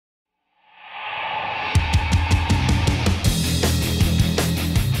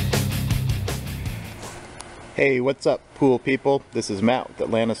Hey, what's up, pool people? This is Matt with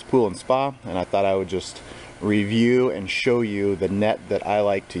Atlantis Pool and Spa, and I thought I would just review and show you the net that I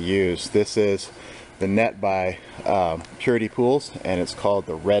like to use. This is the net by Purity Pools, and it's called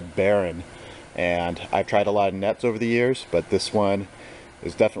the Red Baron. And I've tried a lot of nets over the years, but this one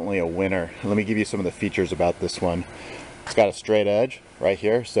is definitely a winner. Let me give you some of the features about this one. It's got a straight edge right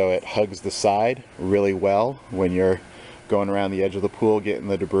here, so it hugs the side really well when you're going around the edge of the pool getting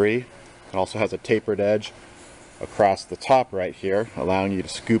the debris. It also has a tapered edge across the top right here, allowing you to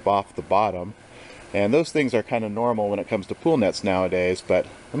scoop off the bottom. And those things are kind of normal when it comes to pool nets nowadays, but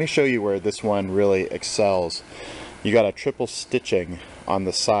let me show you where this one really excels. You got a triple stitching on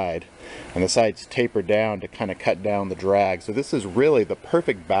the side, and the sides taper down to kind of cut down the drag. So this is really the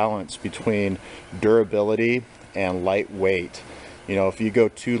perfect balance between durability and lightweight. You know, if you go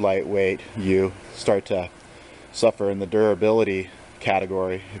too lightweight, you start to suffer in the durability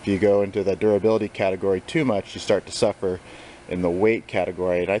category. If you go into the durability category too much, you start to suffer in the weight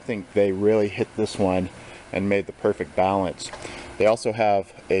category, and I think they really hit this one and made the perfect balance. They also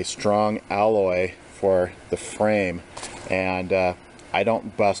have a strong alloy for the frame, and I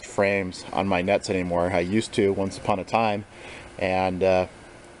don't bust frames on my nets anymore. I used to once upon a time, and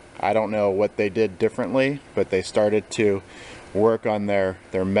I don't know what they did differently, but they started to work on their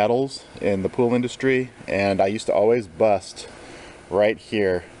metals in the pool industry, and I used to always bust right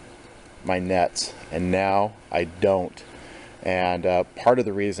here my nets, and now I don't. And part of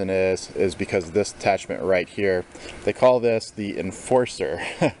the reason is because of this attachment right here. They call this the enforcer,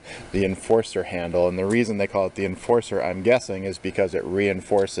 the enforcer handle, and the reason they call it the enforcer, I'm guessing, is because it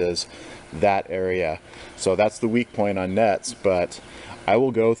reinforces that area. So that's the weak point on nets, but I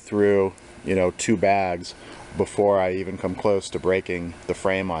will go through, you know, 2 bags before I even come close to breaking the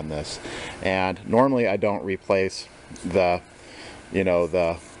frame on this. And normally I don't replace the, you know,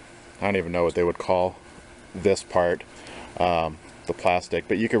 I don't even know what they would call this part, the plastic,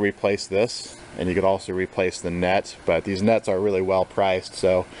 but you could replace this, and you could also replace the net, but these nets are really well priced,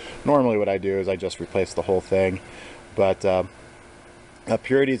 so normally what I do is I just replace the whole thing. But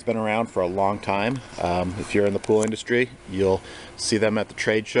Purity's been around for a long time. If you're in the pool industry, you'll see them at the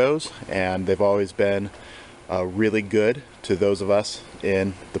trade shows, and they've always been really good to those of us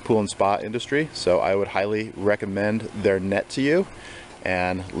in the pool and spa industry. So I would highly recommend their net to you,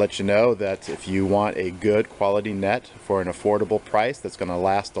 and let you know that if you want a good quality net for an affordable price that's going to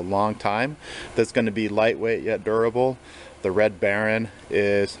last a long time, that's going to be lightweight yet durable, the Red Baron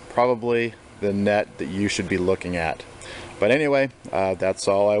is probably the net that you should be looking at. But anyway, that's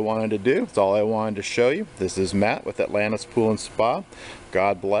all I wanted to do. That's all I wanted to show you. This is Matt with Atlantis Pool and Spa.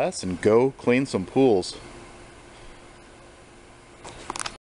 God bless, and go clean some pools.